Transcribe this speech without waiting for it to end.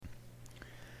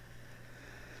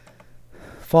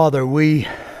Father, we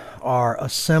are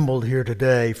assembled here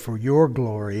today for your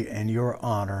glory and your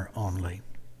honor only.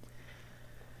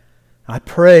 I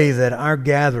pray that our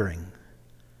gathering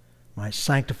might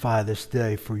sanctify this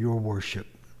day for your worship.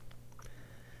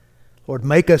 Lord,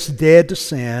 make us dead to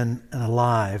sin and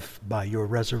alive by your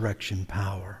resurrection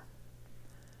power.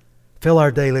 Fill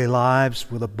our daily lives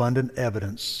with abundant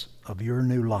evidence of your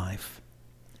new life.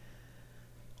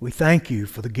 We thank you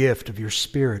for the gift of your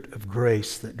Spirit of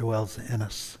grace that dwells in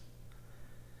us,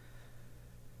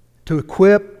 to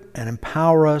equip and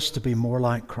empower us to be more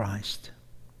like Christ.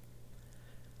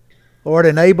 Lord,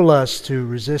 enable us to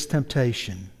resist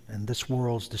temptation and this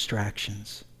world's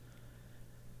distractions.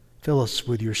 Fill us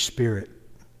with your Spirit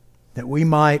that we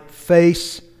might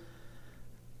face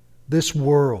this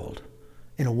world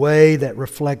in a way that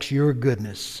reflects your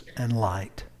goodness and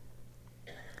light.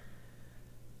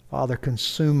 Father,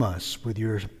 consume us with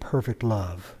your perfect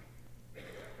love.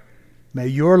 May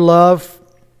your love,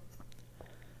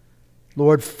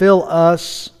 Lord, fill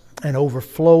us and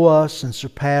overflow us and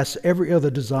surpass every other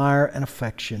desire and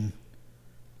affection.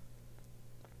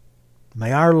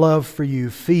 May our love for you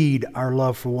feed our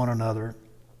love for one another.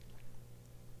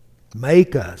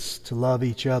 Make us to love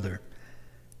each other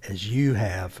as you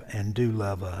have and do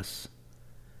love us.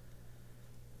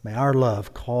 May our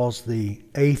love cause the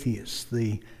atheists,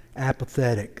 the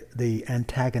apathetic, the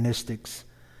antagonistics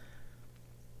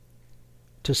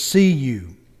to see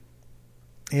you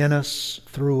in us,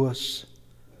 through us,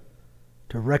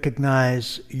 to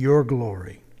recognize your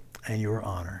glory and your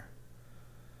honor.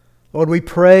 Lord, we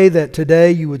pray that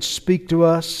today you would speak to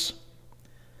us,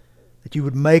 that you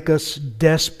would make us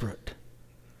desperate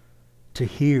to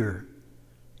hear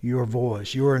your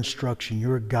voice, your instruction,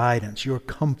 your guidance, your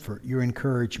comfort, your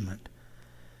encouragement.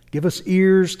 Give us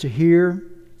ears to hear.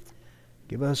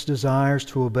 Give us desires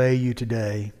to obey you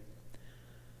today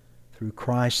through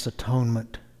Christ's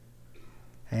atonement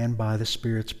and by the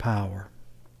Spirit's power.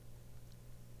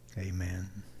 Amen.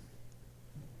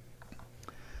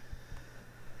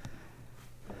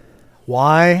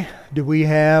 Why do we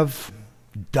have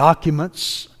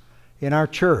documents in our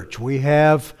church? We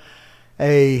have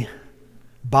a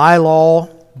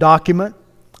bylaw document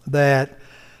that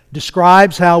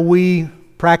describes how we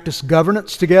practice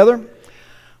governance together.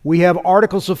 We have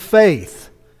articles of faith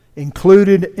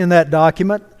included in that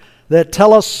document that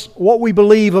tell us what we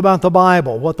believe about the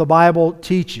Bible, what the Bible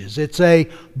teaches. It's a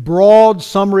broad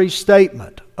summary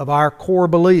statement of our core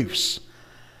beliefs.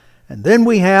 And then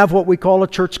we have what we call a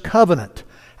church covenant.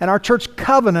 And our church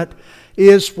covenant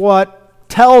is what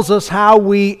tells us how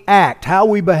we act, how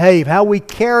we behave, how we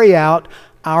carry out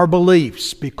our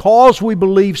beliefs. Because we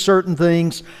believe certain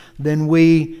things, then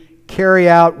we carry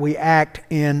out, we act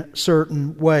in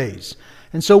certain ways.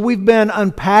 And so we've been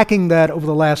unpacking that over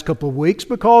the last couple of weeks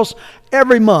because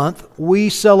every month we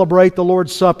celebrate the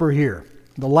Lord's Supper here.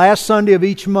 The last Sunday of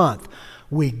each month,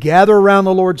 we gather around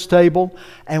the Lord's table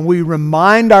and we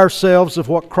remind ourselves of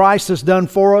what Christ has done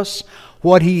for us,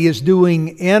 what He is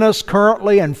doing in us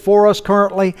currently and for us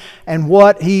currently, and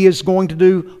what He is going to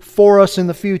do for us in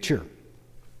the future.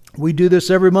 We do this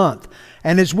every month.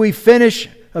 And as we finish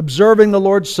observing the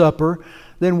Lord's Supper,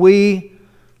 then we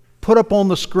put up on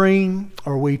the screen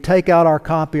or we take out our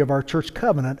copy of our church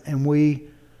covenant and we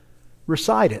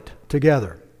recite it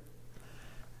together.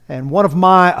 And one of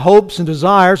my hopes and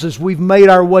desires as we've made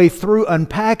our way through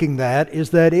unpacking that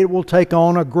is that it will take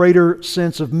on a greater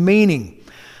sense of meaning.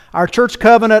 Our church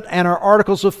covenant and our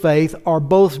articles of faith are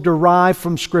both derived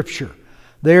from Scripture.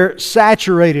 They're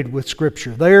saturated with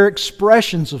Scripture. They're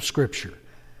expressions of Scripture.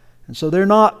 And so they're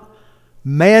not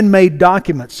man-made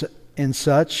documents and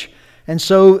such. And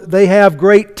so they have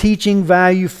great teaching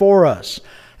value for us.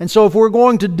 And so if we're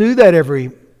going to do that every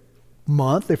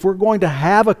month, if we're going to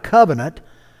have a covenant,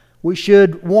 we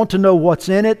should want to know what's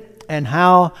in it and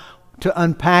how to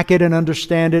unpack it and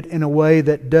understand it in a way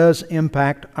that does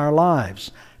impact our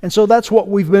lives. And so that's what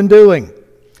we've been doing.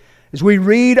 As we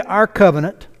read our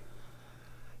covenant,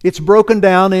 it's broken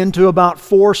down into about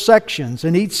 4 sections,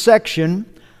 and each section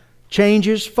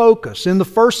changes focus. In the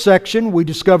first section, we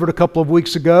discovered a couple of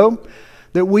weeks ago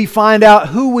that we find out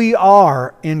who we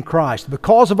are in Christ.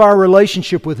 Because of our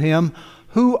relationship with Him,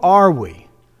 who are we?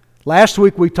 Last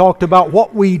week we talked about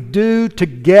what we do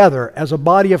together as a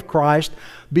body of Christ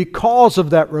because of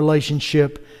that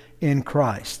relationship in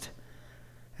Christ.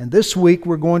 And this week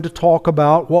we're going to talk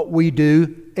about what we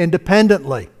do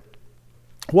independently.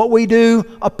 What we do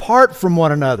apart from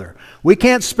one another. We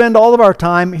can't spend all of our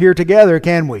time here together,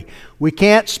 can we? We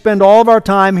can't spend all of our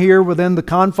time here within the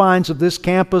confines of this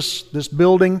campus, this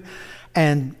building,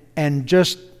 and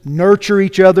just nurture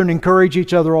each other and encourage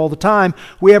each other all the time,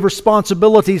 we have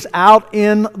responsibilities out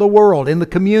in the world, in the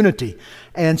community.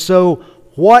 And so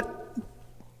what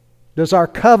does our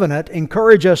covenant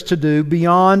encourage us to do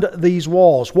beyond these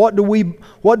walls? What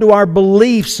do our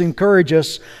beliefs encourage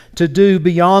us to do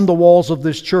beyond the walls of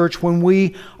this church when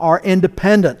we are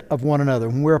independent of one another,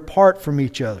 when we're apart from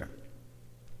each other?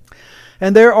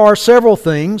 And there are several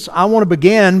things. I want to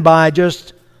begin by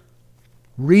just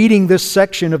reading this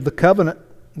section of the covenant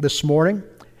this morning.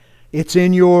 It's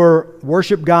in your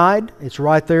worship guide. It's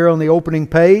right there on the opening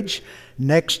page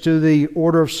next to the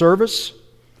order of service.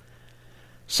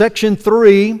 Section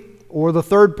 3, or the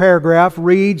third paragraph,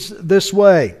 reads this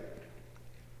way.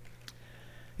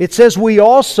 It says, "We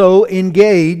also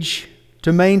engage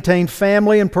to maintain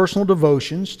family and personal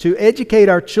devotions, to educate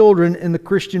our children in the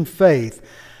Christian faith,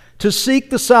 to seek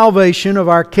the salvation of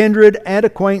our kindred and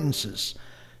acquaintances,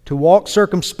 to walk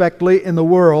circumspectly in the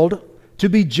world, to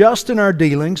be just in our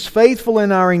dealings, faithful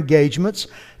in our engagements,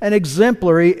 and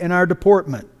exemplary in our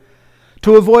deportment,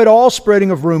 to avoid all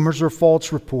spreading of rumors or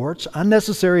false reports,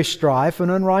 unnecessary strife, and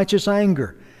unrighteous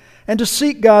anger, and to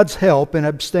seek God's help in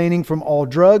abstaining from all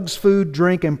drugs, food,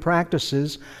 drink, and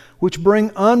practices which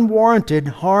bring unwarranted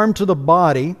harm to the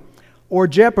body or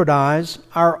jeopardize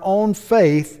our own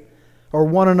faith or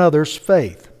one another's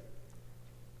faith."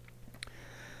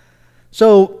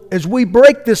 So, as we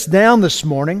break this down this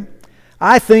morning,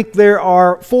 I think there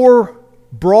are 4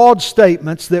 broad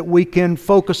statements that we can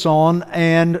focus on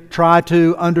and try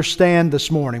to understand this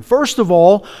morning. First of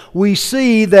all, we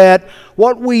see that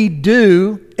what we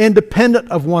do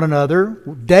independent of one another,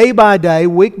 day by day,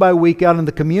 week by week out in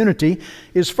the community,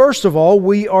 is first of all,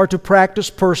 we are to practice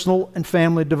personal and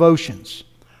family devotions.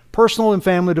 Personal and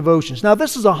family devotions. Now,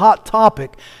 this is a hot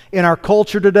topic in our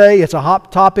culture today. It's a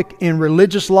hot topic in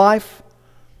religious life.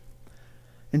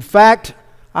 In fact,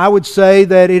 I would say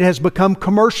that it has become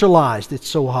commercialized. It's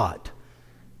so hot.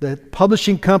 The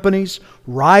publishing companies,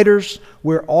 writers,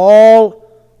 we're all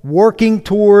working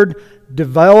toward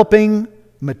developing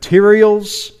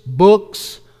materials,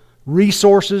 books,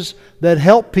 resources that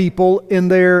help people in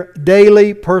their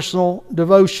daily personal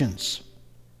devotions.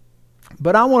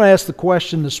 But I want to ask the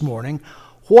question this morning,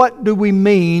 what do we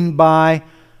mean by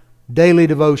daily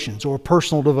devotions or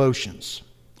personal devotions?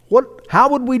 How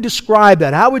would we describe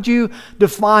that? How would you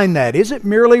define that? Is it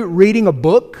merely reading a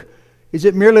book? Is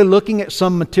it merely looking at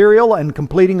some material and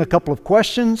completing a couple of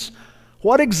questions?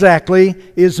 What exactly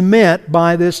is meant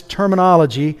by this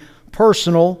terminology,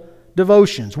 personal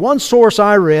devotions? One source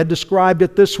I read described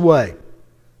it this way.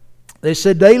 They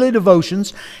said daily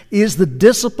devotions is the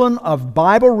discipline of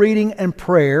Bible reading and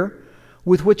prayer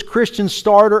with which Christians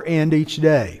start or end each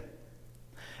day.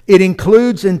 It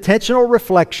includes intentional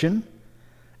reflection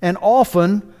and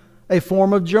often a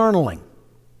form of journaling.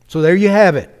 So there you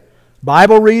have it.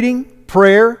 Bible reading,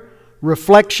 prayer,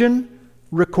 reflection,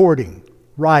 recording,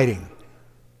 writing,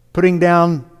 putting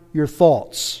down your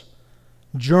thoughts,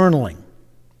 journaling.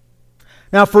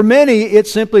 Now for many, it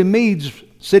simply means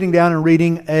sitting down and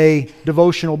reading a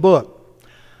devotional book.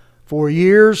 For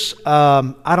years,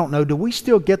 I don't know, do we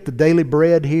still get the Daily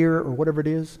Bread here or whatever it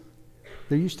is?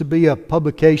 There used to be a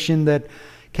publication that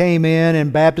came in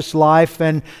Baptist Life,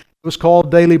 and it was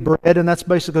called Daily Bread, and that's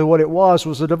basically what it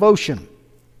was a devotion.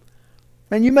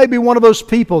 And you may be one of those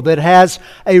people that has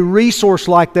a resource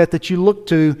like that you look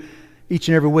to each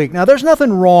and every week. Now, there's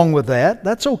nothing wrong with that.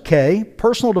 That's okay.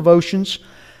 Personal devotions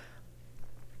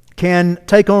can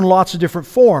take on lots of different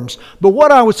forms. But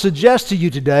what I would suggest to you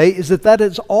today is that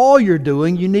is all you're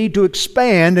doing. You need to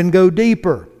expand and go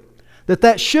deeper.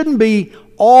 That shouldn't be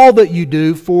all that you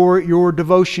do for your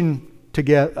devotion to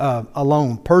get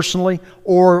alone, personally,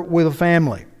 or with a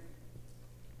family.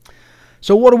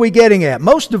 So what are we getting at?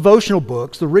 Most devotional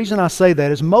books, the reason I say that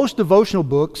is most devotional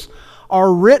books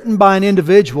are written by an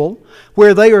individual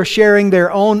where they are sharing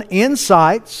their own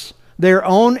insights, their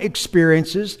own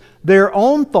experiences, their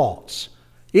own thoughts.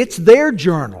 It's their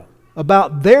journal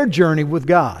about their journey with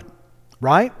God,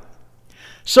 right?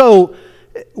 So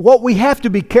what we have to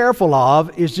be careful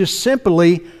of is just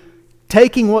simply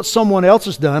taking what someone else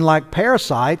has done, like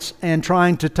parasites, and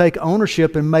trying to take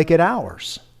ownership and make it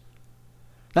ours.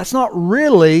 That's not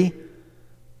really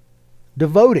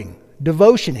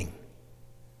devotioning,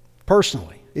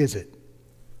 personally, is it?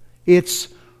 It's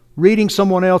reading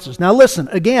someone else's. Now listen,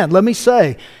 again, let me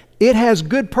say, it has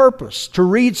good purpose. To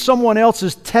read someone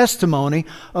else's testimony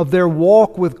of their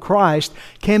walk with Christ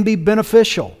can be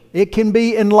beneficial. It can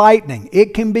be enlightening.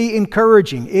 It can be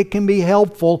encouraging. It can be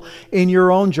helpful in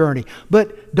your own journey.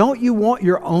 But don't you want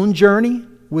your own journey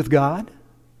with God?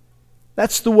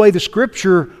 That's the way the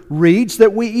Scripture reads,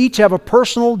 that we each have a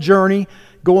personal journey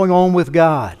going on with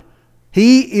God.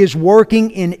 He is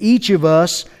working in each of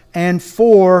us and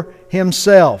for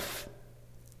Himself.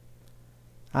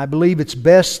 I believe it's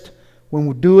best when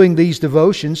we're doing these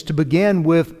devotions to begin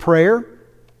with prayer.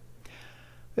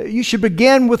 You should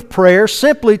begin with prayer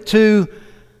simply to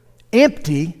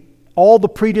empty all the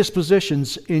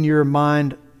predispositions in your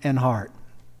mind and heart.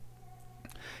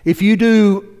 If you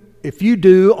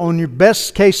do on your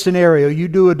best case scenario, you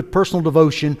do a personal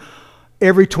devotion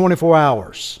every 24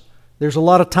 hours. There's a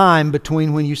lot of time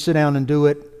between when you sit down and do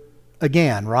it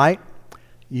again, right?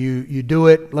 You do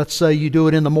it, let's say you do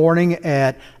it in the morning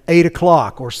at 8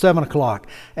 o'clock or 7 o'clock,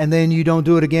 and then you don't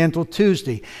do it again until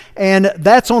Tuesday. And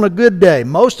that's on a good day.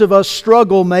 Most of us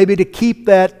struggle maybe to keep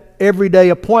that everyday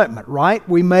appointment, right?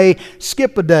 We may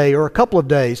skip a day or a couple of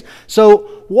days.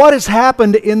 So what has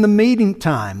happened in the meeting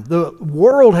time? The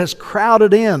world has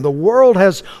crowded in. The world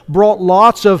has brought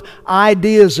lots of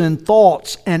ideas and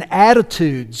thoughts and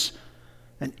attitudes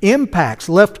and impacts,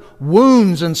 left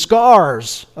wounds and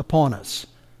scars upon us.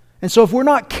 And so if we're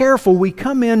not careful, we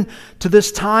come in to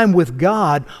this time with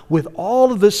God with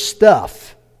all of this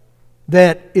stuff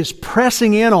that is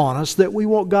pressing in on us that we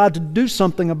want God to do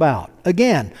something about.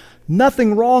 Again,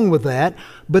 nothing wrong with that,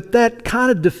 but that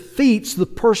kind of defeats the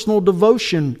personal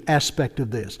devotion aspect of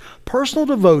this. Personal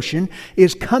devotion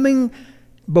is coming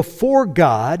before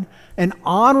God and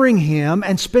honoring Him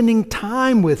and spending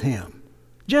time with Him.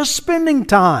 Just spending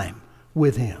time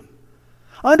with Him.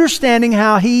 Understanding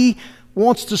how He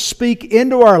wants to speak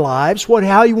into our lives,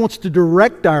 how He wants to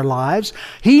direct our lives.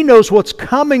 He knows what's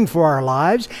coming for our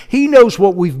lives. He knows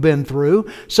what we've been through.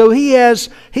 So He has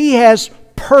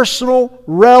personal,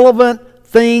 relevant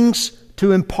things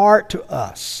to impart to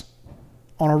us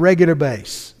on a regular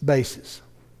basis.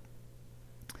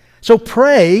 So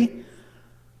pray.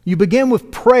 You begin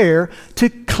with prayer to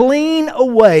clean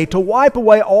away, to wipe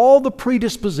away all the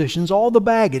predispositions, all the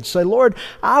baggage. Say, Lord,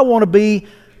 I want to be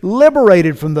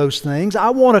liberated from those things. I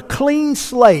want a clean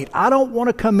slate. I don't want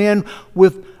to come in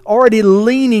with already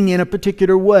leaning in a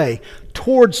particular way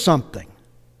towards something,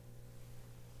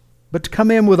 but to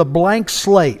come in with a blank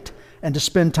slate and to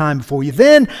spend time before you.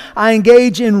 Then I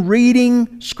engage in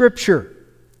reading Scripture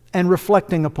and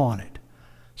reflecting upon it.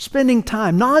 Spending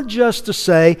time, not just to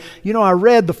say, I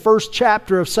read the first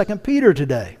chapter of 2 Peter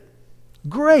today.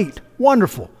 Great,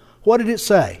 wonderful. What did it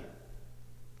say?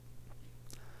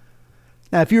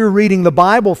 Now, if you're reading the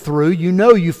Bible through,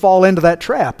 you fall into that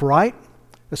trap, right?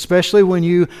 Especially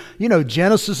when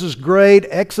Genesis is great,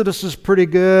 Exodus is pretty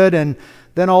good, and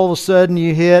then all of a sudden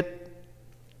you hit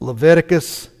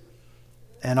Leviticus,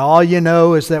 and all you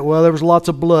know is that, there was lots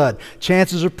of blood.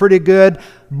 Chances are pretty good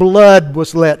blood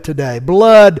was let today.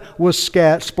 Blood was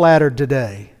splattered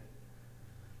today.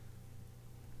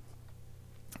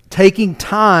 Taking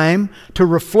time to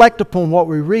reflect upon what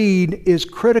we read is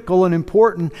critical and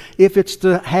important if it's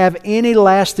to have any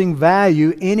lasting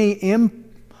value, any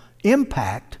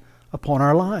impact upon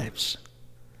our lives.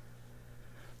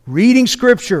 Reading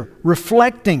Scripture,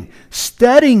 reflecting,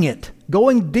 studying it,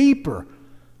 going deeper,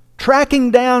 tracking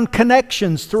down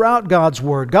connections throughout God's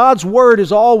Word. God's Word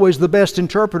is always the best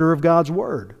interpreter of God's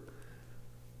Word.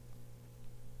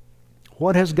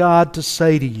 What has God to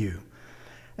say to you?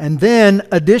 And then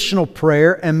additional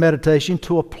prayer and meditation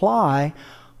to apply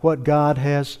what God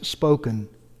has spoken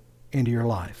into your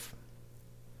life.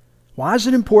 Why is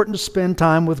it important to spend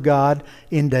time with God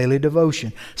in daily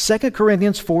devotion? 2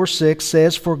 Corinthians 4:6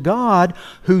 says, For God,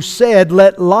 who said,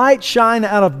 Let light shine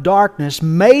out of darkness,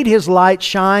 made His light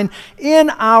shine in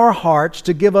our hearts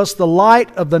to give us the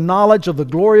light of the knowledge of the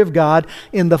glory of God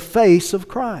in the face of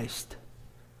Christ.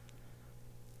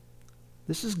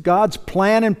 This is God's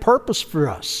plan and purpose for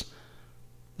us.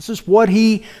 This is what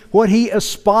He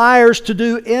aspires to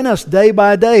do in us day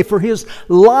by day, for His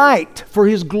light, for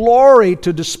His glory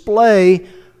to display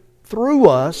through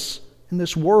us in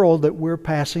this world that we're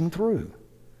passing through.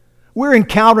 We're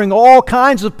encountering all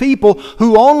kinds of people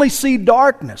who only see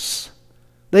darkness.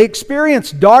 They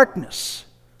experience darkness,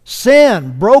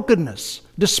 sin, brokenness,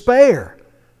 despair.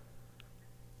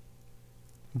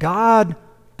 God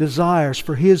desires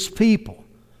for His people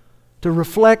to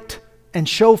reflect and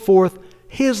show forth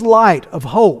His light of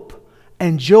hope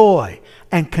and joy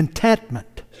and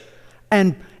contentment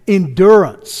and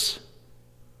endurance,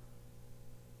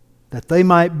 that they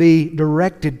might be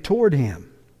directed toward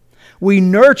Him. We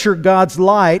nurture God's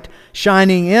light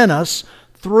shining in us,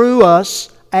 through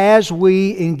us, as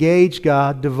we engage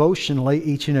God devotionally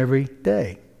each and every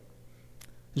day.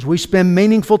 As we spend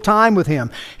meaningful time with Him,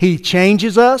 He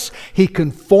changes us, He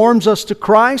conforms us to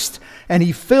Christ, and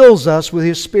He fills us with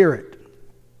His Spirit.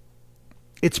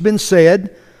 It's been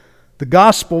said The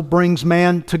gospel brings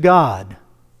man to God.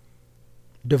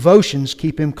 Devotions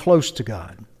keep him close to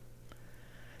God.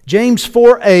 James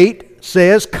 4:8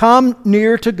 says, "Come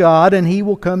near to God, and He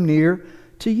will come near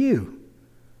to you."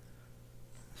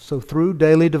 So through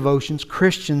daily devotions,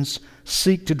 Christians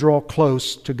seek to draw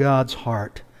close to God's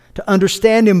heart, to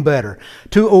understand Him better,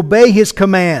 to obey His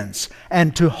commands,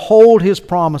 and to hold His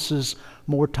promises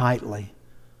more tightly,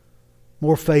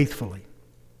 more faithfully.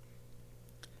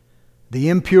 The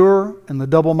impure and the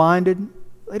double-minded,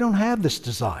 they don't have this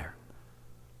desire.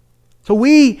 So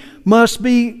we must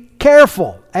be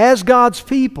careful as God's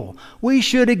people. We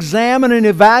should examine and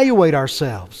evaluate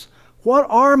ourselves. What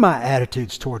are my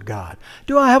attitudes toward God?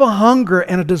 Do I have a hunger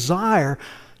and a desire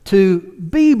to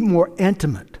be more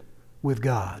intimate with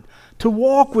God, to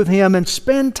walk with Him and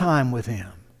spend time with Him?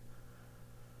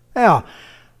 Now,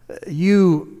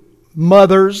 you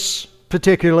mothers,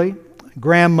 particularly,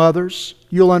 grandmothers,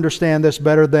 you'll understand this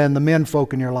better than the men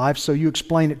folk in your life, so you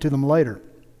explain it to them later.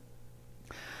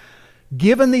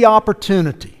 Given the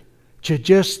opportunity to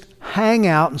just hang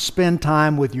out and spend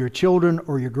time with your children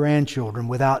or your grandchildren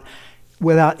without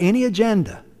any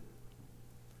agenda,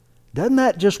 doesn't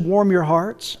that just warm your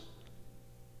hearts?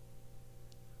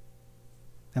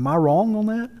 Am I wrong on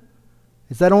that?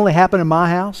 Does that only happen in my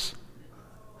house?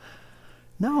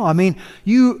 No, I mean,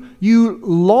 you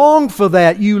long for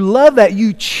that, you love that,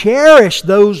 you cherish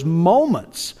those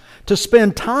moments to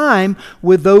spend time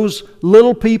with those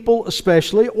little people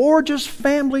especially, or just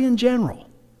family in general.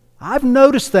 I've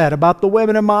noticed that about the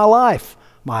women in my life.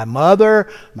 My mother,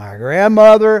 my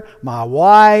grandmother, my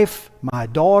wife, my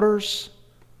daughters.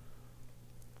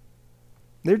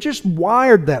 They're just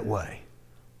wired that way.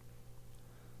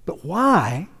 But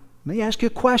why? Let me ask you a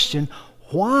question.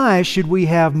 Why should we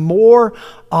have more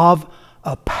of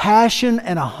a passion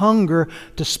and a hunger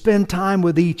to spend time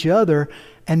with each other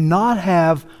and not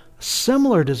have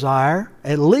similar desire,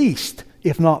 at least,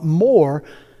 if not more,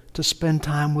 to spend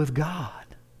time with God?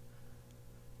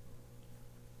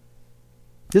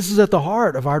 This is at the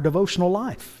heart of our devotional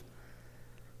life.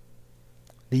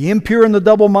 The impure and the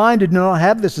double-minded do not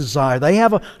have this desire. They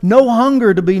have no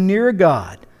hunger to be near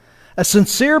God. A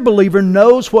sincere believer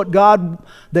knows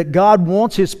that God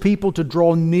wants His people to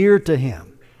draw near to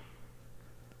Him.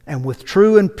 And with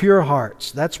true and pure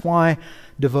hearts. That's why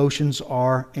devotions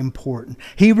are important.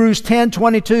 Hebrews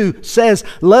 10:22 says,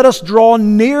 "Let us draw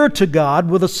near to God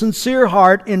with a sincere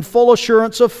heart in full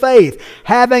assurance of faith,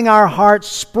 having our hearts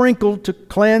sprinkled to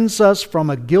cleanse us from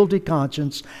a guilty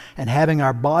conscience, and having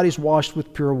our bodies washed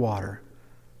with pure water."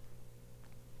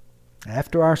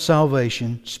 After our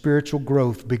salvation, spiritual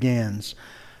growth begins.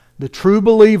 The true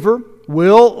believer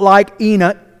will, like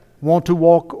Enoch, want to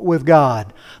walk with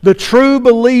God. The true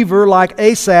believer, like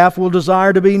Asaph, will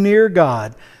desire to be near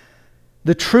God.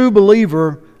 The true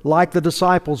believer, like the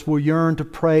disciples, will yearn to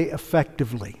pray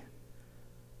effectively.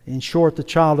 In short, the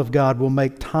child of God will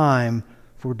make time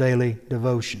for daily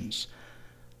devotions.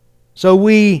 So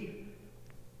we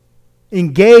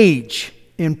engage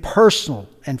in personal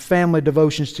and family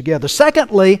devotions together.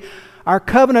 Secondly, our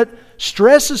covenant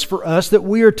stresses for us that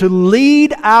we are to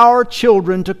lead our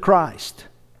children to Christ.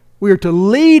 We are to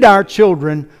lead our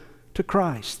children to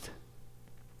Christ.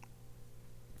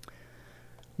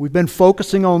 We've been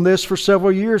focusing on this for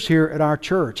several years here at our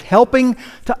church, helping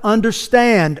to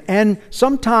understand and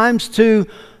sometimes to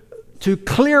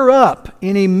clear up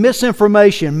any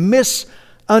misinformation,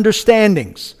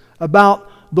 misunderstandings about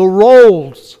the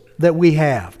roles that we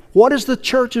have. What is the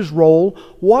church's role?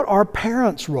 What are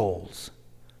parents' roles?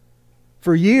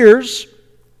 For years,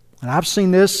 and I've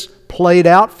seen this played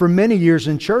out for many years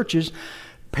in churches,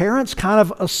 parents kind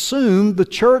of assume the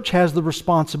church has the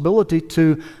responsibility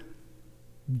to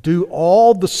do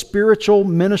all the spiritual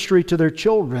ministry to their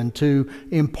children, to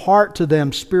impart to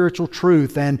them spiritual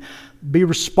truth and be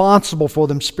responsible for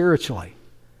them spiritually.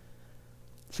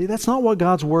 See, that's not what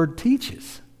God's Word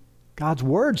teaches. God's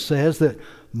Word says that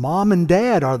mom and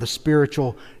dad are the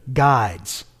spiritual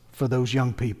guides for those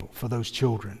young people, for those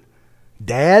children.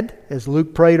 Dad, as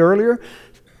Luke prayed earlier,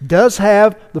 does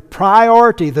have the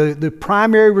priority, the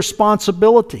primary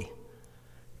responsibility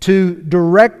to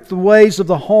direct the ways of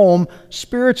the home,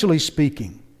 spiritually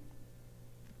speaking.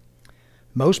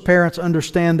 Most parents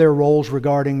understand their roles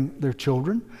regarding their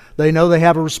children. They know they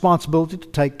have a responsibility to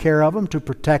take care of them, to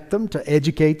protect them, to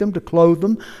educate them, to clothe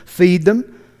them, feed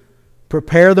them,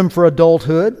 prepare them for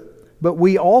adulthood. But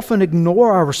we often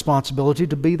ignore our responsibility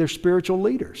to be their spiritual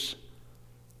leaders.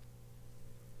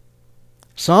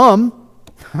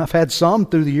 I've had some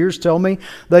through the years tell me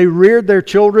they reared their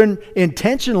children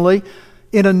intentionally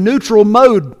in a neutral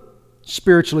mode,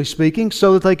 spiritually speaking,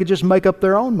 so that they could just make up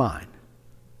their own mind.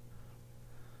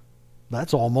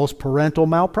 That's almost parental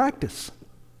malpractice.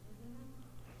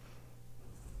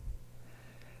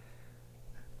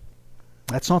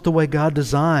 That's not the way God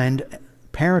designed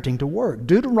parenting to work.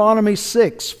 Deuteronomy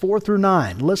 6, 4 through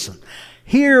 9. Listen.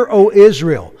 Hear, O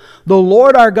Israel, the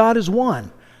Lord our God is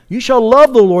one. You shall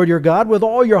love the Lord your God with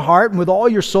all your heart and with all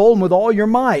your soul and with all your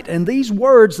might. And these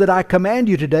words that I command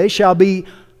you today shall be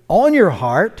on your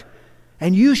heart,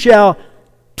 and you shall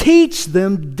teach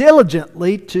them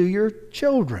diligently to your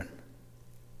children.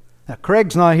 Now,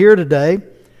 Craig's not here today,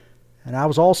 and I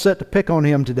was all set to pick on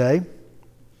him today.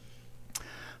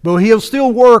 But he'll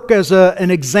still work as an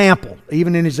example,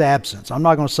 even in his absence. I'm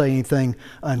not going to say anything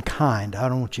unkind. I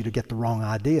don't want you to get the wrong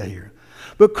idea here.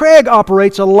 But Craig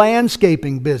operates a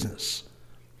landscaping business.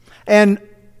 And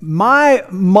my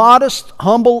modest,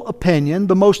 humble opinion,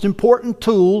 the most important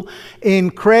tool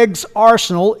in Craig's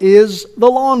arsenal is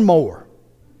the lawnmower.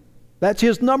 That's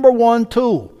his number one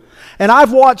tool. And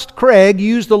I've watched Craig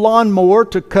use the lawnmower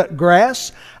to cut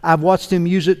grass. I've watched him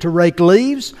use it to rake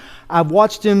leaves. I've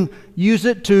watched him use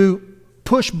it to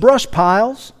push brush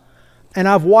piles. And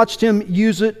I've watched him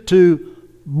use it to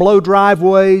blow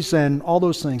driveways and all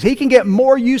those things. He can get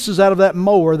more uses out of that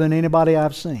mower than anybody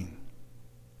I've seen.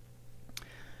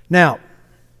 Now,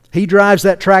 he drives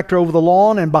that tractor over the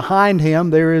lawn, and behind him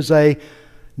there is a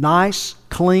nice,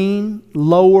 clean,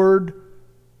 lowered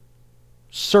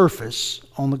surface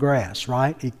on the grass,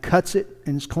 right? He cuts it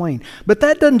and it's clean. But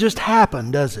that doesn't just happen,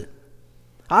 does it?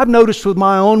 I've noticed with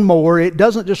my own mower, it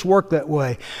doesn't just work that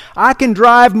way. I can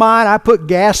drive mine, I put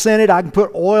gas in it, I can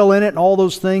put oil in it and all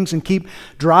those things and keep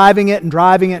driving it and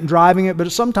driving it and driving it. But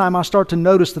sometimes I start to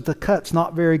notice that the cut's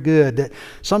not very good. That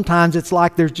sometimes it's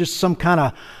like there's just some kind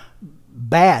of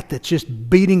bat that's just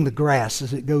beating the grass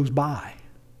as it goes by.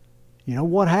 You know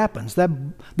what happens?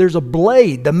 There's a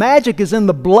blade. The magic is in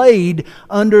the blade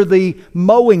under the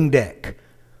mowing deck.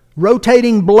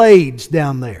 Rotating blades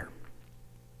down there.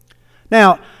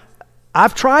 Now,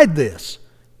 I've tried this.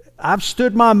 I've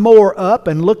stood my mower up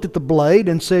and looked at the blade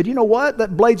and said, you know what?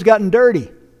 That blade's gotten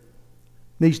dirty.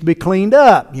 Needs to be cleaned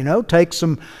up. You know, take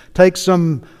some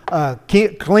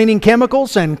cleaning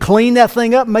chemicals and clean that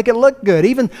thing up and make it look good.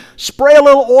 Even spray a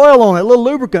little oil on it, a little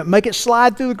lubricant, make it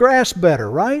slide through the grass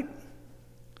better, right?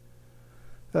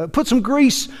 Put some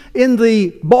grease in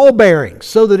the ball bearings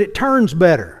so that it turns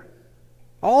better.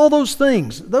 All those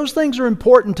things are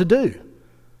important to do.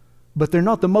 But they're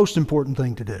not the most important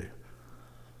thing to do.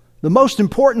 The most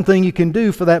important thing you can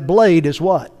do for that blade is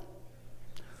what?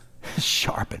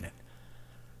 Sharpen it.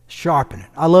 Sharpen it.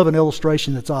 I love an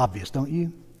illustration that's obvious, don't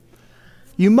you?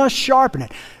 You must sharpen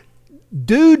it.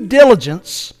 Due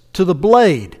diligence to the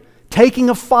blade. Taking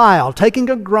a file, taking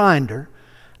a grinder,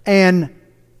 and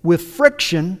with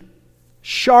friction,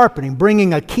 sharpening,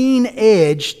 bringing a keen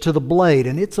edge to the blade.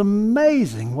 And it's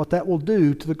amazing what that will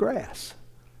do to the grass.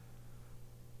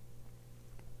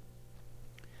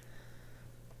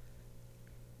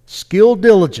 Skill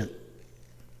diligent.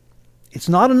 It's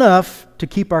not enough to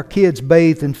keep our kids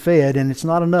bathed and fed, and it's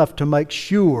not enough to make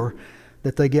sure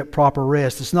that they get proper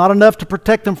rest. It's not enough to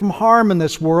protect them from harm in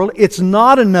this world. It's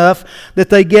not enough that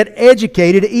they get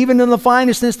educated, even in the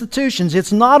finest institutions.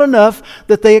 It's not enough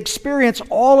that they experience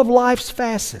all of life's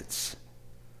facets.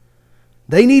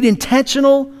 They need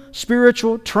intentional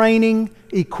spiritual training,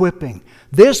 equipping.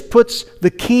 This puts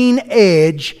the keen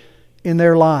edge in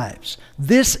their lives.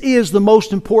 This is the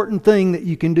most important thing that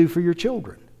you can do for your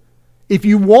children. If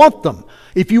you want them,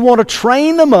 if you want to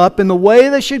train them up in the way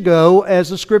they should go, as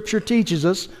the Scripture teaches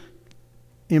us,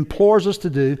 implores us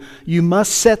to do, you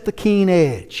must set the keen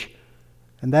edge.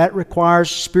 And that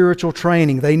requires spiritual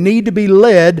training. They need to be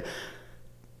led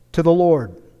to the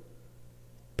Lord.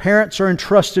 Parents are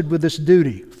entrusted with this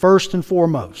duty, first and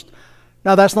foremost.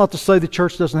 Now, that's not to say the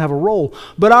church doesn't have a role,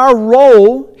 but our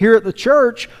role here at the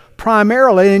church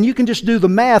primarily, and you can just do the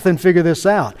math and figure this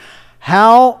out.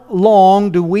 How long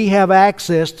do we have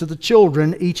access to the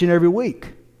children each and every week?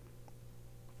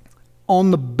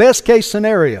 On the best case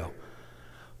scenario,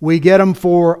 we get them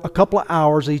for a couple of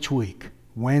hours each week.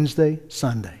 Wednesday,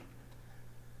 Sunday.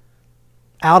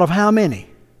 Out of how many?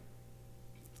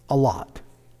 A lot.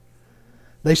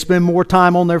 They spend more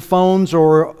time on their phones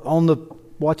or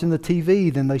watching the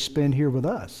TV than they spend here with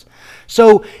us.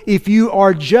 So if you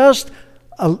are just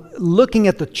looking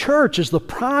at the church as the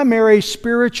primary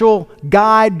spiritual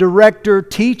guide, director,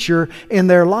 teacher in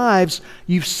their lives,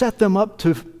 you've set them up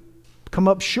to come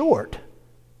up short,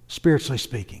 spiritually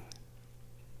speaking.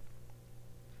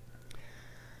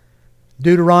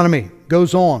 Deuteronomy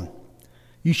goes on.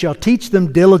 You shall teach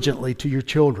them diligently to your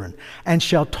children, and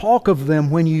shall talk of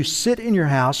them when you sit in your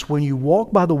house, when you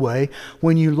walk by the way,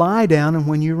 when you lie down, and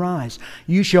when you rise.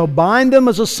 You shall bind them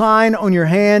as a sign on your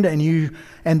hand,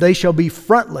 and they shall be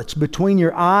frontlets between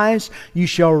your eyes. You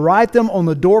shall write them on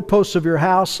the doorposts of your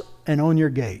house and on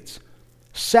your gates.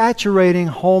 Saturating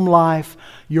home life,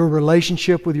 your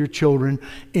relationship with your children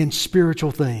in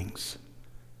spiritual things.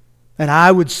 And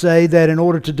I would say that in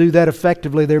order to do that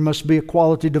effectively, there must be a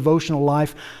quality devotional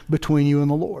life between you and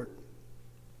the Lord.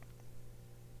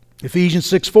 Ephesians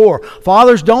 6:4,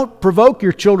 fathers, don't provoke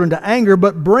your children to anger,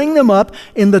 but bring them up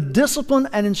in the discipline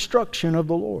and instruction of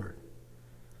the Lord.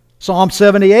 Psalm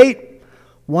 78,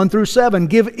 1-7,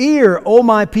 give ear, O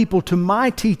my people, to my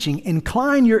teaching.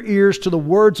 Incline your ears to the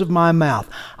words of my mouth.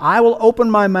 I will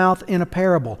open my mouth in a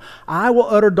parable. I will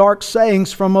utter dark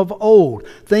sayings from of old,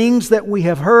 things that we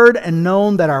have heard and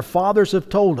known that our fathers have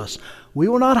told us. We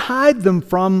will not hide them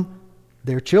from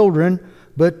their children,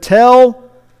 but tell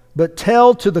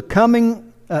to the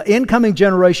incoming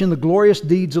generation the glorious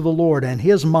deeds of the Lord and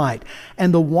His might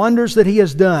and the wonders that He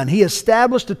has done. He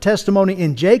established a testimony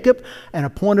in Jacob and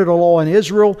appointed a law in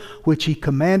Israel, which He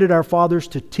commanded our fathers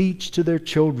to teach to their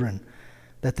children,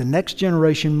 that the next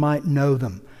generation might know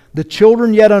them. The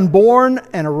children yet unborn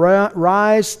and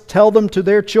arise, tell them to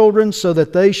their children, so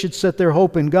that they should set their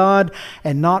hope in God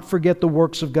and not forget the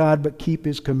works of God, but keep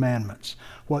His commandments.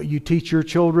 What you teach your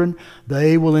children,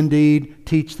 they will indeed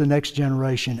teach the next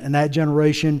generation. And that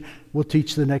generation will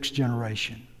teach the next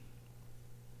generation.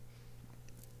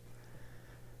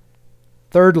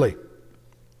 Thirdly,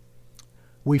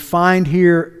 we find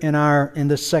here in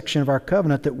this section of our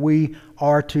covenant that we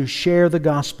are to share the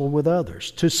gospel with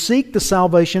others, to seek the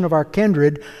salvation of our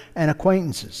kindred and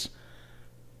acquaintances.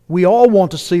 We all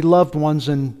want to see loved ones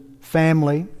and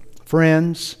family,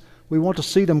 friends. We want to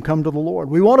see them come to the Lord.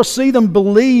 We want to see them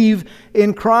believe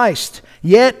in Christ.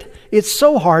 Yet, it's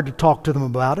so hard to talk to them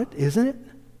about it, isn't it?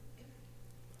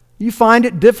 You find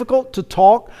it difficult to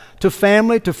talk to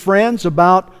family, to friends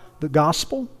about the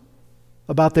gospel,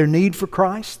 about their need for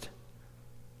Christ?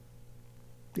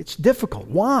 It's difficult.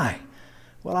 Why?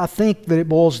 Well, I think that it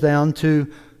boils down to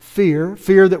fear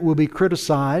that will be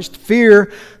criticized,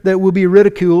 fear that will be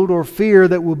ridiculed, or fear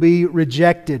that will be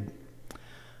rejected.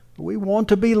 We want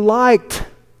to be liked.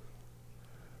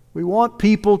 We want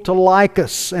people to like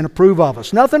us and approve of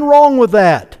us. Nothing wrong with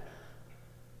that.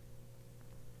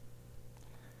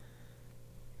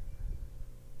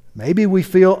 Maybe we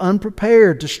feel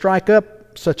unprepared to strike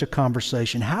up such a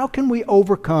conversation. How can we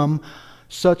overcome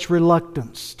such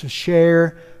reluctance to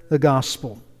share the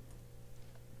gospel?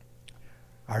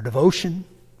 Our devotion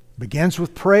begins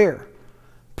with prayer.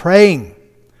 Praying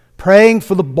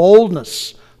for the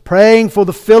boldness, praying for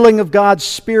the filling of God's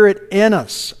Spirit in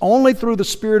us. Only through the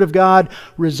Spirit of God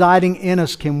residing in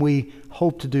us can we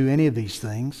hope to do any of these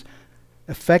things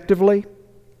effectively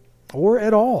or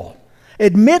at all.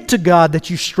 Admit to God that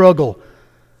you struggle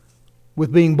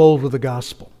with being bold with the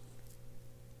gospel.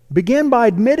 Begin by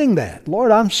admitting that.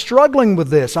 Lord, I'm struggling with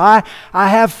this. I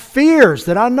have fears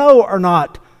that I know are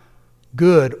not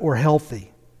good or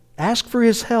healthy. Ask for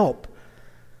His help,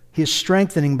 His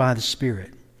strengthening by the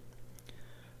Spirit.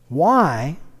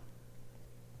 Why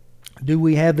do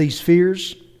we have these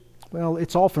fears? Well,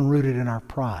 it's often rooted in our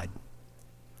pride.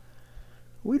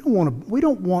 We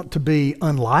don't want to be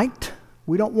unliked.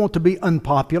 We don't want to be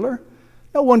unpopular.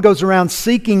 No one goes around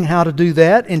seeking how to do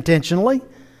that intentionally.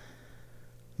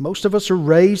 Most of us are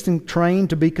raised and trained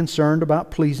to be concerned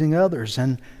about pleasing others,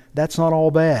 and that's not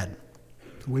all bad.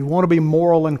 We want to be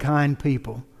moral and kind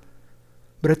people.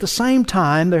 But at the same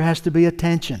time, there has to be a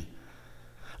tension.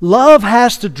 Love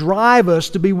has to drive us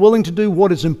to be willing to do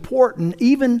what is important,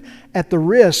 even at the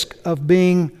risk of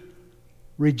being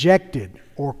rejected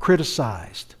or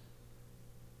criticized.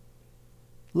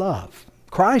 Love.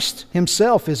 Christ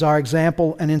Himself is our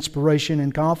example and inspiration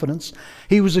and confidence.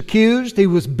 He was accused, He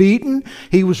was beaten,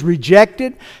 He was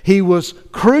rejected, He was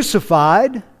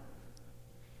crucified.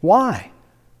 Why?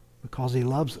 Because He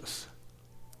loves us.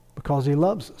 Because He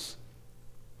loves us.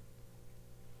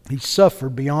 He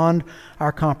suffered beyond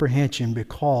our comprehension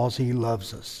because He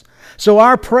loves us. So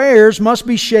our prayers must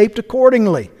be shaped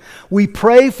accordingly. We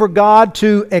pray for God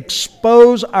to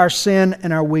expose our sin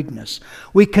and our weakness.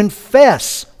 We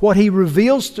confess what He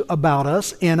reveals about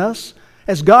us, in us.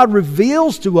 As God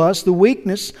reveals to us the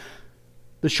weakness,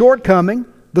 the shortcoming,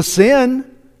 the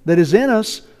sin that is in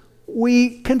us,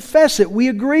 we confess it. We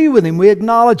agree with Him. We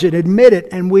acknowledge it, admit it,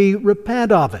 and we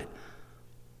repent of it.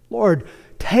 Lord,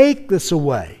 take this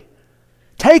away.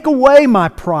 Take away my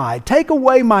pride. Take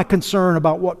away my concern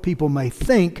about what people may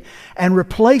think and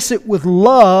replace it with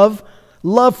love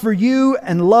Love for you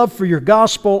and love for your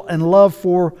gospel and love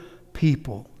for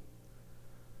people.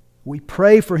 We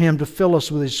pray for Him to fill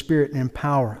us with His Spirit and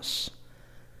empower us.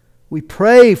 We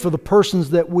pray for the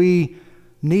persons that we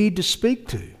need to speak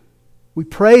to. We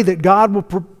pray that God will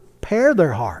prepare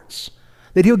their hearts,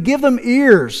 that He'll give them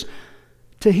ears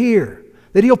to hear,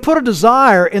 that He'll put a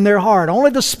desire in their heart. Only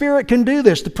the Spirit can do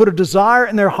this, to put a desire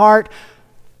in their heart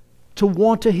to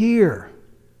want to hear,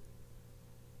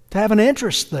 to have an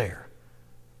interest there.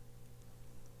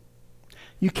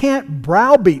 You can't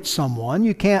browbeat someone.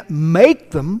 You can't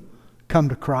make them come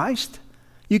to Christ.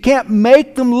 You can't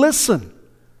make them listen.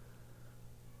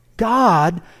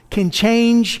 God can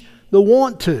change the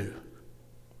want to,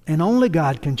 and only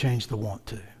God can change the want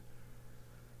to.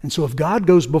 And so if God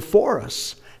goes before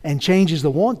us and changes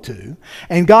the want to,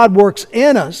 and God works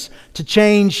in us to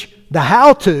change the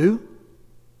how to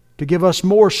give us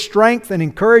more strength and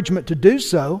encouragement to do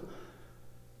so,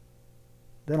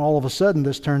 then all of a sudden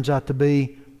this turns out to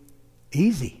be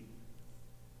easy.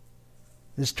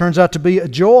 This turns out to be a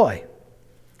joy.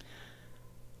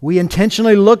 We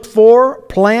intentionally look for,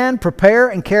 plan, prepare,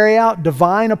 and carry out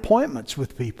divine appointments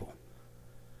with people.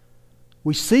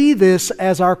 We see this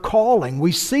as our calling.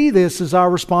 We see this as our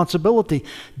responsibility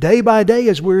day by day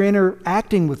as we're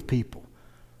interacting with people.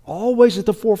 Always at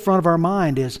the forefront of our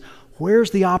mind is,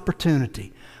 where's the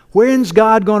opportunity? When's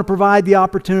God going to provide the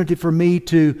opportunity for me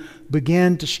to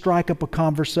begin to strike up a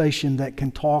conversation that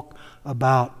can talk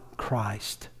about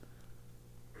Christ?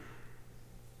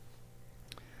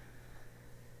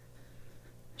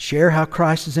 Share how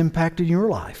Christ has impacted your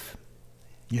life.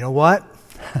 You know what?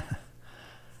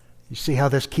 You see how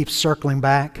this keeps circling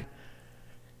back?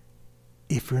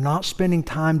 If you're not spending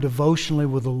time devotionally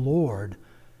with the Lord,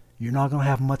 you're not going to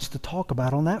have much to talk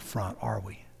about on that front, are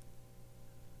we?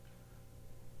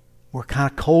 We're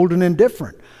kind of cold and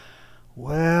indifferent.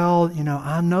 Well,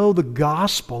 I know the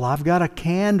gospel. I've got a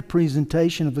canned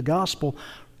presentation of the gospel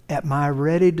at my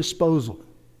ready disposal,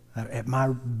 at my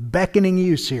beckoning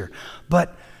use here.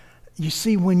 But you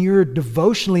see, when you're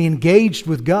devotionally engaged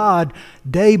with God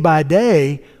day by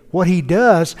day, what He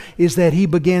does is that He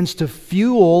begins to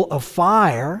fuel a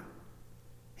fire,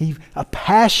 a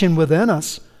passion within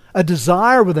us, a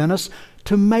desire within us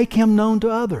to make Him known to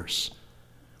others.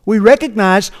 We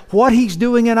recognize what He's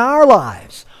doing in our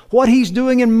lives, what He's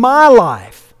doing in my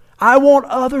life. I want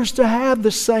others to have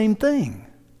the same thing.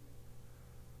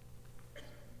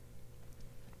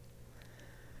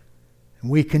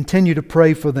 We continue to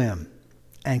pray for them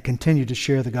and continue to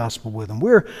share the gospel with them.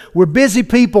 We're busy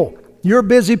people. You're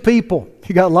busy people.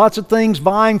 You got lots of things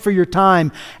vying for your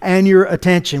time and your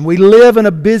attention. We live in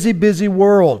a busy, busy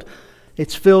world.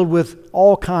 It's filled with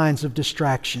all kinds of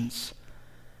distractions.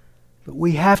 But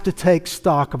we have to take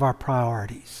stock of our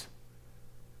priorities.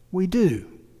 We do.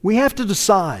 We have to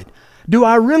decide, do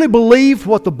I really believe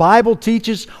what the Bible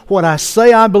teaches, what I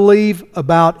say I believe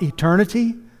about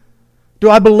eternity? Do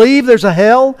I believe there's a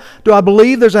hell? Do I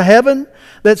believe there's a heaven?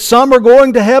 That some are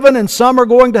going to heaven and some are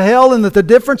going to hell, and that the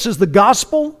difference is the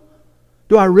gospel?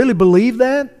 Do I really believe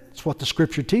that? It's what the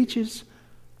Scripture teaches.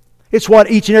 It's what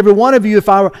each and every one of you, if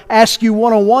I were ask you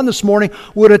one-on-one this morning,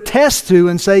 would attest to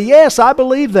and say, yes, I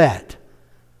believe that.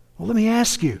 Well, let me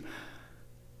ask you,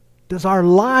 does our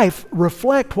life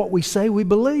reflect what we say we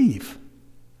believe?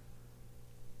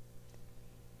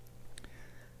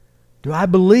 Do I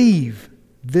believe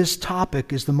this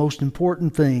topic is the most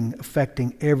important thing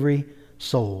affecting every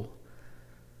soul?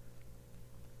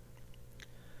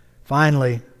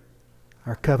 Finally,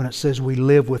 our covenant says we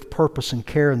live with purpose and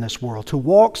care in this world. To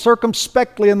walk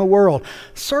circumspectly in the world.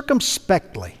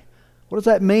 Circumspectly. What does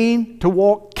that mean? To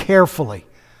walk carefully.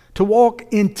 To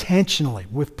walk intentionally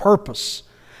with purpose.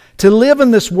 To live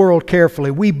in this world carefully.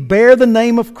 We bear the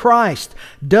name of Christ.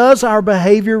 Does our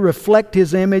behavior reflect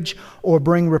His image or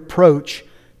bring reproach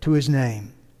to His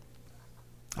name?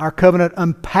 Our covenant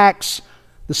unpacks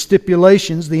the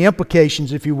stipulations, the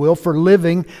implications, if you will, for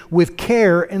living with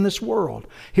care in this world.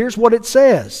 Here's what it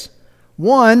says.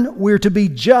 1, we're to be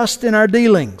just in our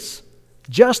dealings.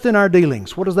 Just in our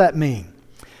dealings. What does that mean?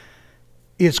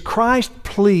 Is Christ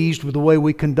pleased with the way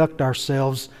we conduct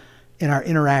ourselves in our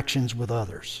interactions with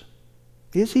others?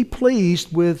 Is He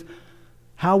pleased with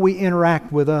how we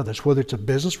interact with others, whether it's a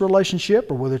business relationship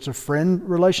or whether it's a friend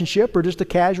relationship or just a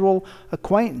casual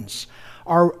acquaintance?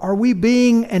 Are we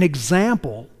being an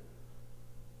example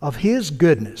of His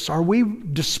goodness? Are we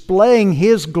displaying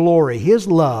His glory, His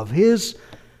love, His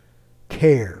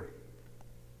care?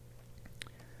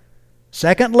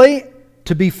 Secondly,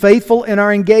 to be faithful in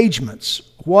our engagements.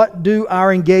 What do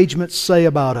our engagements say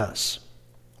about us?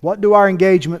 What do our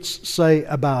engagements say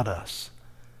about us?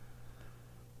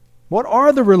 What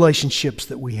are the relationships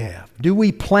that we have? Do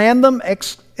we plan them,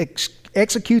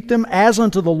 execute them as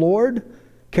unto the Lord?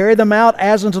 Carry them out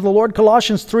as unto the Lord?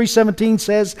 Colossians 3:17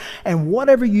 says, "And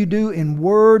whatever you do in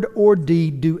word or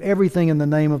deed, do everything in the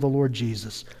name of the Lord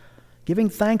Jesus, giving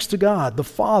thanks to God the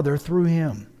Father through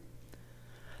Him."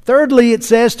 Thirdly, it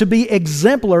says to be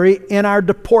exemplary in our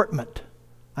deportment.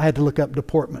 I had to look up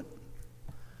deportment.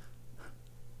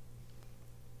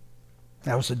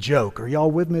 That was a joke. Are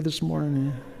y'all with me this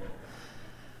morning?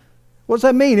 What does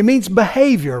that mean? It means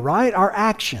behavior, right? Our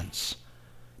actions.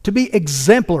 To be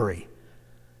exemplary.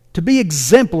 To be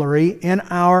exemplary in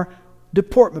our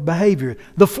deportment, behavior.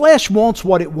 The flesh wants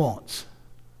what it wants,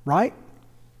 right?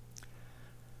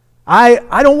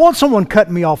 I don't want someone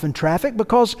cutting me off in traffic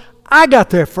because I got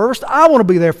there first. I want to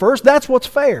be there first. That's what's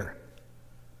fair.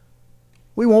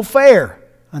 We want fair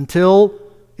until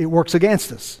it works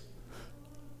against us.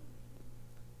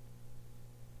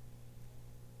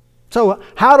 So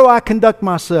how do I conduct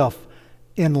myself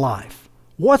in life?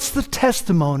 What's the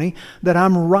testimony that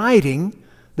I'm writing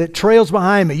that trails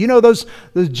behind me? You know those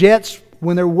jets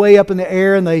when they're way up in the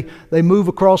air and they move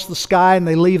across the sky and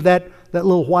they leave that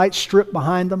little white strip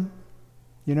behind them,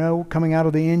 you know, coming out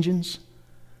of the engines?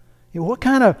 You know, what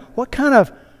kind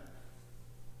of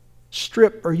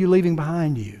strip are you leaving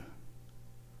behind you?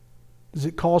 Does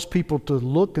it cause people to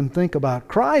look and think about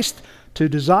Christ, to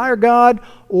desire God,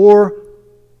 or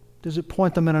does it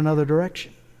point them in another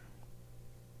direction?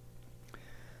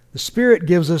 The Spirit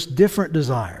gives us different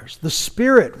desires. The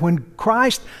Spirit, when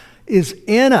Christ is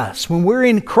in us, when we're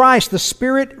in Christ, the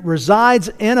Spirit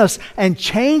resides in us and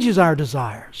changes our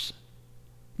desires.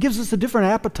 Gives us a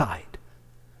different appetite.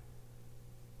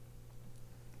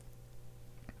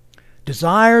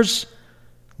 Desires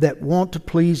that want to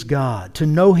please God, to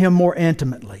know Him more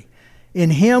intimately.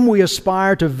 In Him we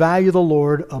aspire to value the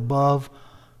Lord above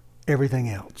everything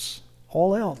else.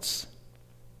 All else.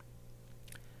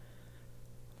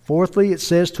 Fourthly, it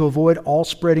says to avoid all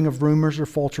spreading of rumors or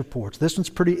false reports. This one's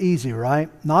pretty easy, right?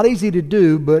 Not easy to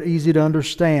do, but easy to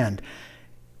understand.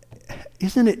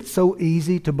 Isn't it so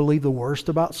easy to believe the worst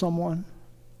about someone?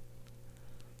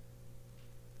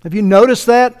 Have you noticed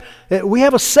that? We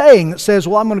have a saying that says,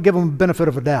 well, I'm going to give them the benefit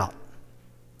of a doubt.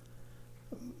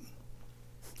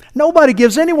 Nobody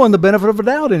gives anyone the benefit of a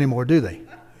doubt anymore, do they?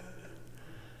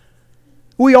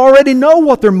 We already know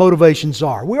what their motivations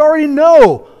are. We already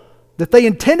know that they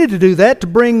intended to do that to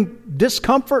bring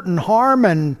discomfort and harm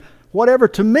and whatever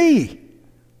to me.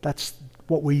 That's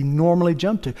what we normally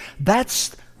jump to.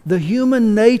 That's the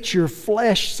human nature,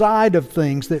 flesh side of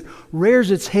things that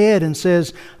rears its head and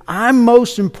says, I'm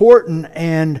most important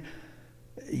and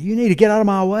you need to get out of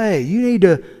my way. You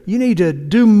need to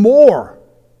do more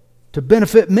to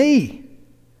benefit me.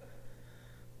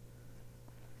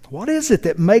 What is it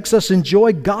that makes us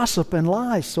enjoy gossip and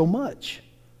lies so much?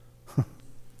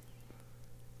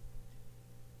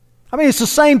 I mean, it's the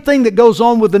same thing that goes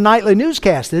on with the nightly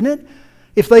newscast, isn't it?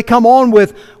 If they come on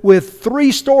with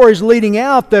 3 stories leading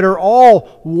out that are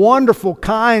all wonderful,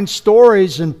 kind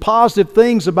stories and positive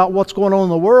things about what's going on in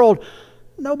the world,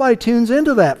 nobody tunes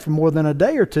into that for more than a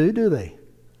day or two, do they?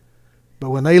 But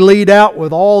when they lead out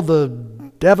with all the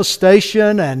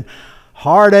devastation and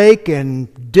heartache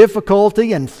and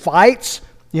difficulty and fights,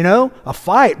 you know, a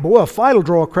fight will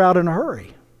draw a crowd in a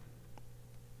hurry.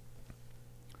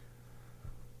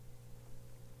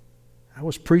 I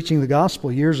was preaching the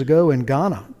gospel years ago in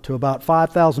Ghana to about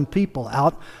 5,000 people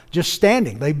out just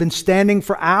standing. They've been standing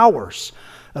for hours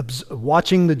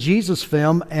watching the Jesus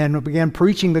film and began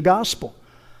preaching the gospel.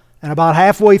 And about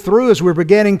halfway through, as we're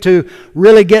beginning to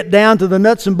really get down to the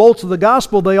nuts and bolts of the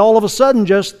gospel, they all of a sudden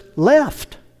just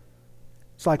left.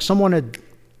 It's like someone had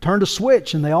turned a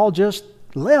switch and they all just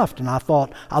left. And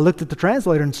I looked at the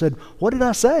translator and said, "What did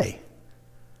I say?"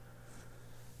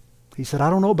 He said, "I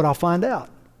don't know, but I'll find out."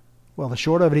 Well, the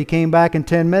short of it, he came back in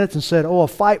 10 minutes and said, a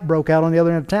fight broke out on the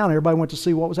other end of town. Everybody went to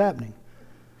see what was happening.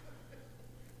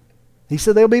 He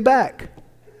said they'll be back.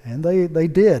 And they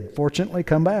did, fortunately,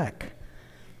 come back.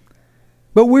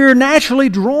 But we're naturally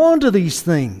drawn to these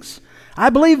things. I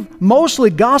believe mostly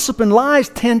gossip and lies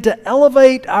tend to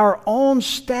elevate our own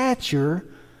stature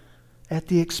at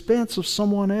the expense of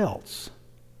someone else.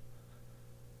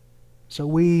 So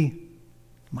we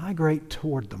migrate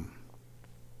toward them.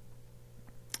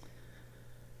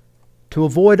 To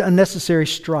avoid unnecessary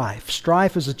strife.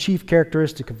 Strife is a chief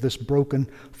characteristic of this broken,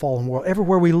 fallen world.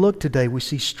 Everywhere we look today, we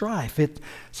see strife.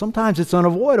 Sometimes it's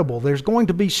unavoidable. There's going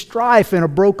to be strife in a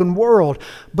broken world.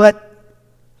 But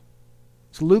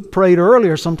as Luke prayed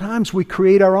earlier, sometimes we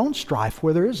create our own strife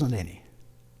where there isn't any.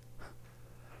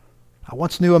 I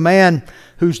once knew a man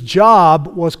whose job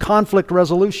was conflict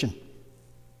resolution.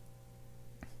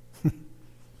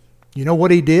 You know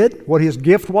what he did? What his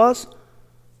gift was?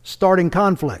 Starting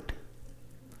conflict.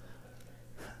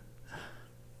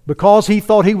 Because he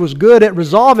thought he was good at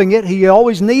resolving it, he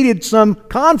always needed some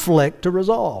conflict to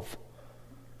resolve.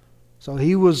 So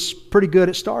he was pretty good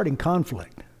at starting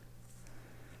conflict.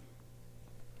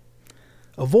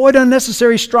 Avoid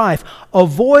unnecessary strife.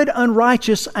 Avoid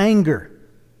unrighteous anger.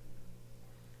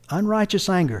 Unrighteous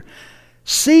anger.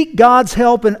 Seek God's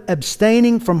help in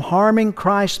abstaining from harming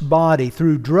Christ's body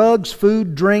through drugs,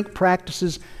 food, drink,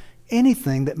 practices,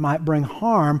 anything that might bring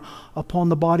harm upon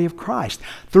the body of Christ.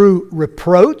 Through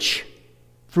reproach.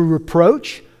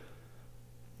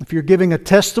 If you're giving a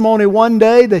testimony one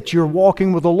day that you're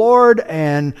walking with the Lord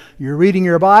and you're reading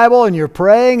your Bible and you're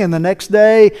praying, and the next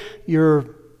day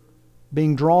you're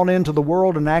being drawn into the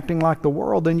world and acting like the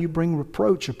world, then you bring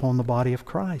reproach upon the body of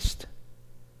Christ.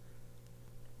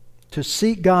 To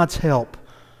seek God's help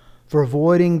for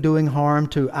avoiding doing harm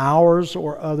to ours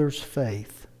or others'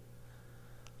 faith.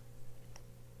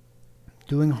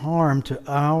 Doing harm to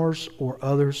ours or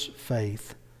others'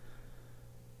 faith.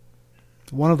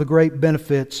 One of the great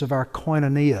benefits of our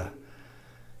koinonia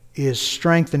is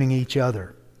strengthening each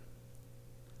other.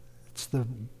 It's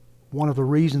one of the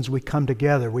reasons we come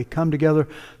together. We come together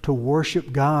to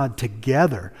worship God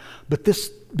together. But this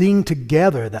being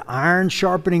together, the iron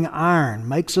sharpening iron,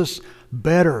 makes us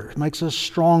better, makes us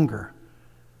stronger.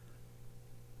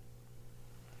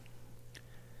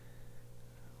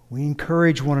 We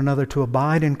encourage one another to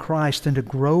abide in Christ and to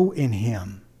grow in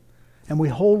Him. And we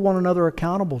hold one another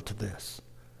accountable to this.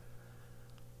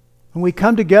 When we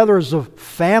come together as a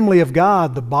family of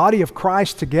God, the body of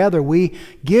Christ together, we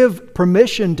give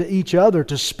permission to each other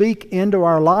to speak into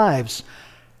our lives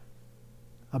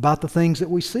about the things that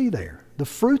we see there, the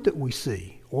fruit that we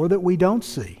see or that we don't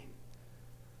see.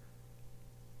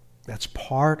 That's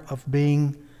part of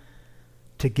being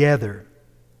together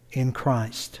in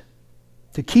Christ.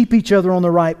 To keep each other on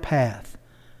the right path.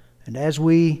 And as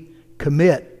we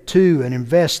commit to and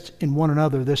invest in one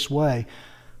another this way,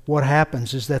 what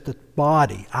happens is that the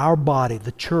body, our body,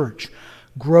 the church,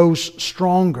 grows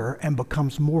stronger and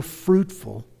becomes more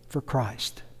fruitful for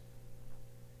Christ.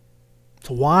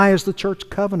 So why is the church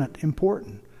covenant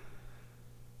important?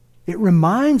 It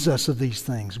reminds us of these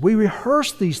things. We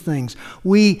rehearse these things.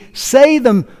 We say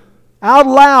them out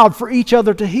loud for each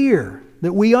other to hear,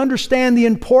 that we understand the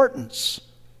importance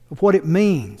of what it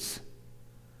means,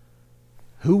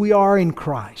 who we are in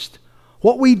Christ,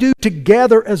 what we do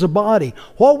together as a body,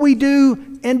 what we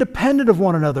do independent of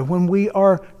one another when we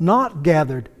are not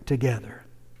gathered together.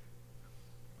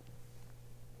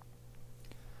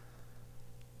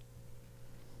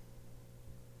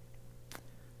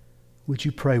 Would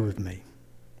you pray with me?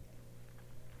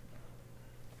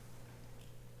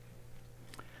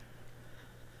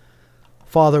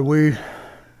 Father, we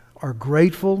are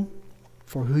grateful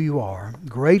for who you are,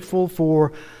 grateful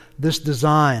for this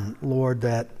design, Lord,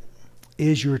 that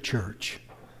is your church,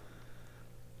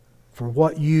 for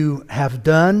what you have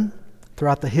done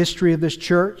throughout the history of this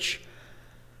church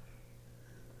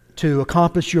to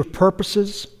accomplish your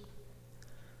purposes,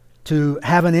 to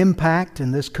have an impact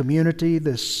in this community,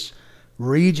 this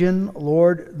region,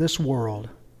 Lord, this world.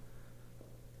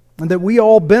 And that we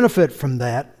all benefit from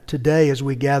that today as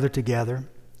we gather together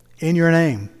in your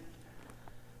name.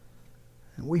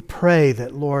 And we pray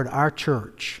that, Lord, our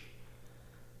church,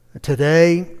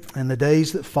 today and the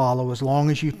days that follow, as long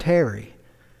as you tarry,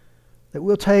 that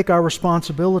we'll take our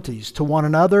responsibilities to one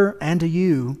another and to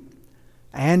you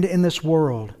and in this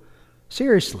world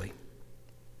seriously.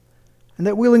 And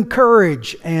that we'll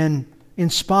encourage and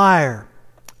inspire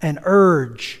and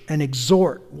urge and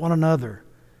exhort one another.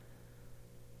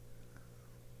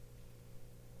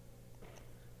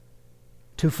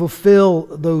 To fulfill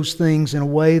those things in a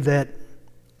way that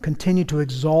continue to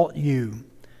exalt you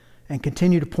and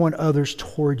continue to point others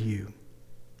toward you.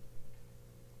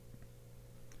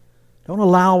 Don't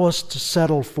allow us to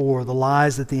settle for the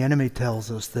lies that the enemy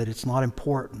tells us that it's not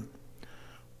important.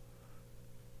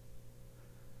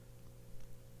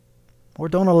 Or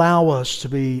don't allow us to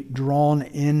be drawn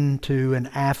into and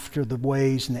after the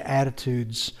ways and the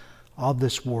attitudes of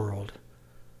this world.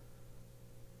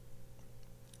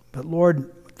 But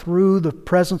Lord, through the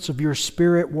presence of your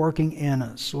Spirit working in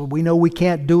us, well, we know we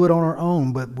can't do it on our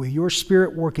own, but with your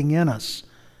Spirit working in us,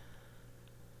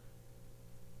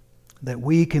 that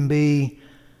we can be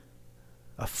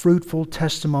a fruitful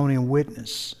testimony and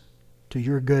witness to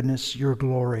your goodness, your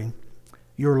glory,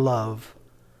 your love.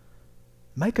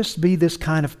 Make us be this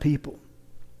kind of people.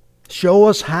 Show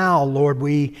us how, Lord,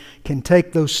 we can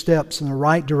take those steps in the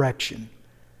right direction.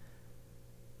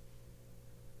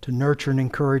 to nurture and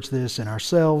encourage this in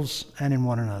ourselves and in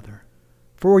one another.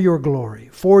 For your glory,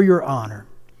 for your honor,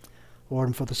 Lord,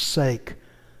 and for the sake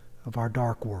of our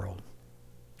dark world.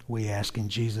 We ask in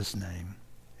Jesus' name,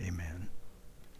 amen.